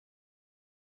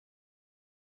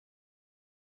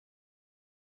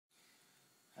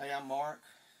Hey, I'm Mark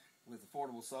with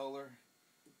Affordable Solar,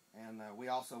 and we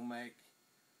also make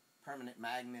permanent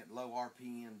magnet low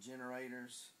RPM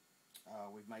generators.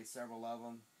 We've made several of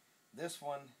them. This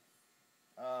one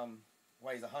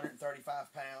weighs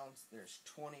 135 pounds. There's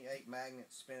 28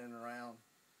 magnets spinning around,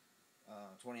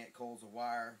 28 coils of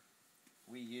wire.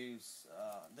 We use,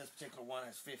 this particular one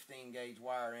has 15 gauge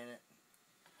wire in it.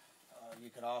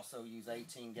 You could also use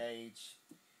 18 gauge.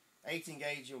 18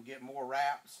 gauge you'll get more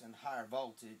wraps and higher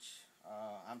voltage.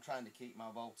 I'm trying to keep my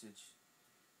voltage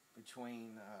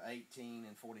between 18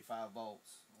 and 45 volts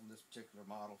on this particular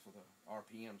model for the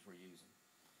RPMs we're using.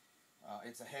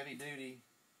 It's a heavy duty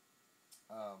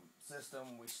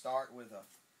system. We start with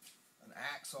an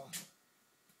axle,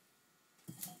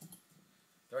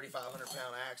 3,500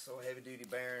 pound axle, heavy duty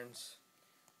bearings,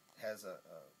 has a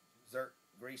Zerk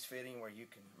grease fitting where you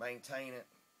can maintain it.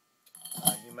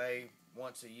 You may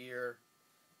once a year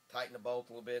tighten the bolt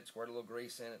a little bit, squirt a little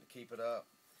grease in it to keep it up.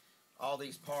 All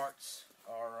these parts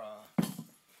are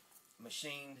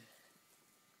machined,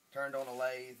 turned on a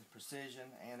lathe,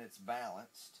 precision, and it's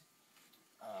balanced.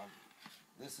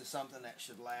 This is something that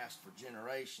should last for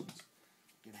generations.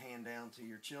 You can hand down to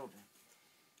your children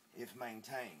if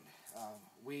maintained.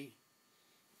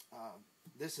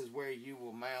 This is where you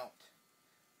will mount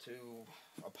to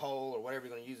a pole or whatever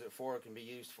you're going to use it for. It can be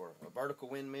used for a vertical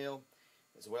windmill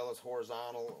as well as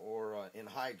horizontal or in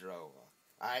hydro.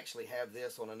 I actually have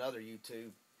this on another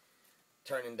YouTube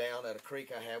turning down at a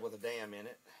creek I have with a dam in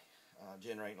it,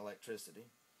 generating electricity.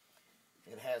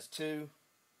 It has two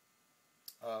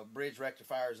bridge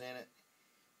rectifiers in it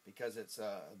because it's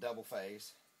a double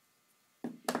phase.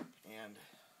 And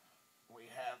we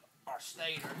have our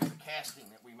stator, the casting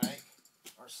that we make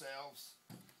ourselves.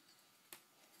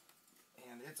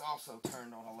 And it's also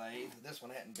turned on a lathe. This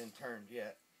one hadn't been turned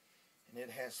yet. And it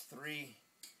has 3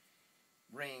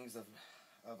 rings of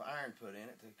iron put in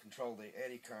it to control the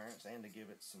eddy currents and to give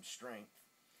it some strength.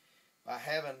 By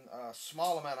having a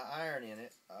small amount of iron in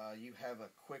it, you have a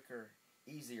quicker,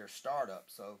 easier startup.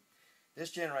 So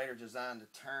this generator is designed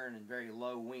to turn in very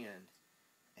low wind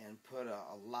and put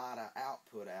a lot of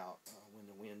output out when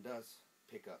the wind does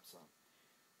pick up some.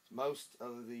 Most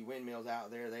of the windmills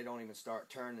out there, they don't even start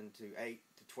turning to 8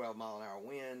 to 12 mile an hour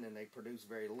wind, and they produce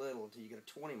very little until you get a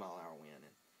 20 mile an hour wind.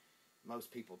 And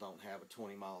most people don't have a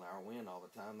 20 mile an hour wind all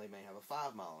the time. They may have a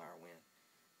 5 mile an hour wind.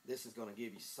 This is going to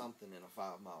give you something in a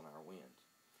 5 mile an hour wind.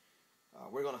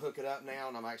 We're going to hook it up now,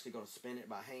 and I'm actually going to spin it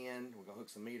by hand. We're going to hook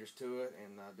some meters to it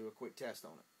and do a quick test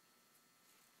on it.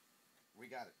 We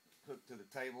got it hooked to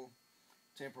the table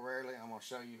temporarily. I'm going to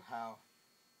show you how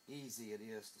easy it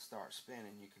is to start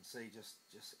spinning. You can see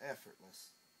just effortless.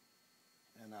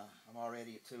 And I'm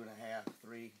already at 2.5,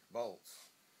 3 volts.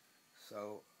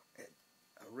 So at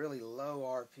a really low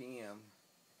RPM,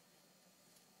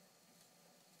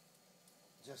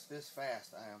 just this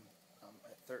fast, I'm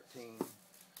at 13,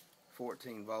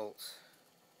 14 volts.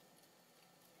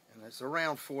 And it's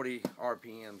around 40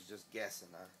 RPMs, just guessing.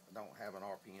 I don't have an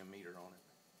RPM meter on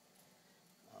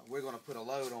it. We're going to put a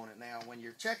load on it now. When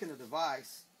you're checking the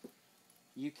device,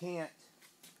 you can't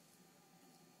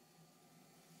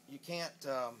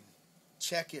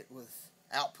check it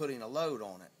without putting a load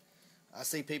on it. I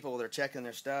see people, they're checking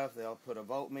their stuff, they'll put a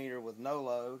voltmeter with no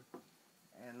load,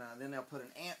 and then they'll put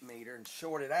an amp meter and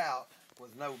short it out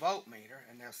with no voltmeter,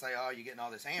 and they'll say, oh, you're getting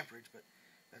all this amperage, but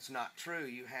that's not true.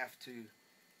 You have to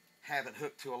have it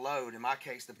hooked to a load. In my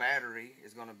case, the battery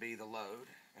is going to be the load,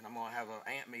 and I'm going to have an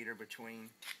amp meter between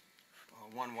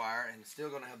one wire, and it's still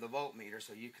going to have the voltmeter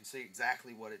so you can see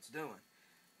exactly what it's doing.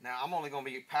 Now, I'm only going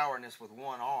to be powering this with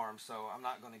one arm, so I'm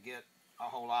not going to get a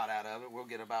whole lot out of it. We'll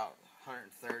get about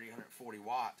 130, 140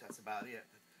 watts. That's about it.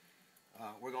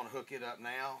 We're going to hook it up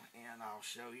now, and I'll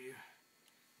show you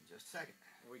in just a second.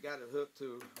 We got it hooked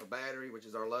to a battery, which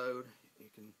is our load. You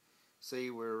can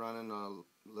see we're running a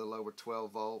little over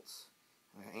 12 volts,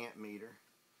 an amp meter.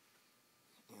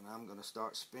 And I'm going to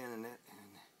start spinning it,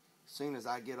 and as soon as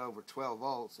I get over 12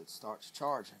 volts, it starts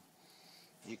charging.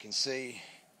 You can see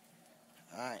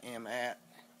I am at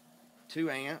 2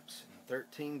 amps,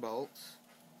 13 volts,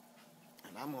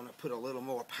 and I'm going to put a little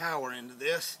more power into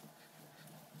this.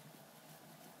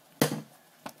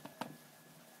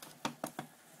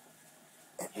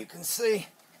 And you can see,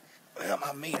 well,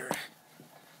 my meter,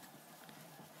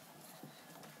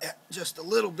 at just a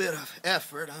little bit of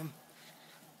effort,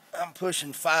 I'm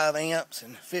pushing 5 amps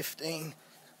and 15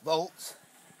 volts.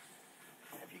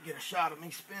 If you get a shot of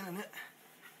me spinning it,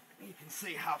 you can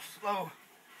see how slow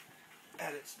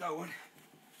that it's going.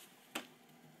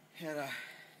 And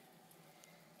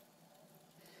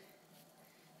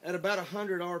at about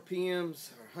 100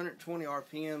 RPMs or 120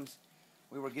 RPMs,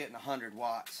 we were getting 100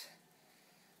 watts.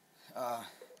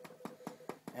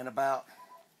 And about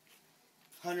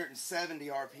 170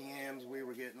 RPMs, we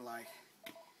were getting like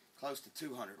close to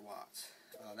 200 watts.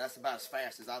 That's about as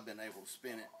fast as I've been able to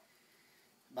spin it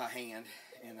by hand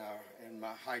in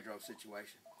my hydro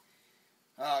situation.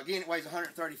 Again, it weighs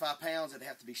 135 pounds. It'd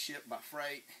have to be shipped by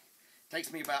freight. It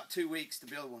takes me about 2 weeks to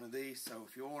build one of these, so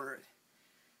if you order it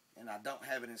and I don't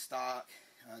have it in stock,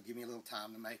 give me a little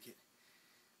time to make it.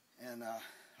 And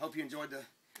hope you enjoyed the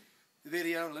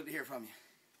video and love to hear from you.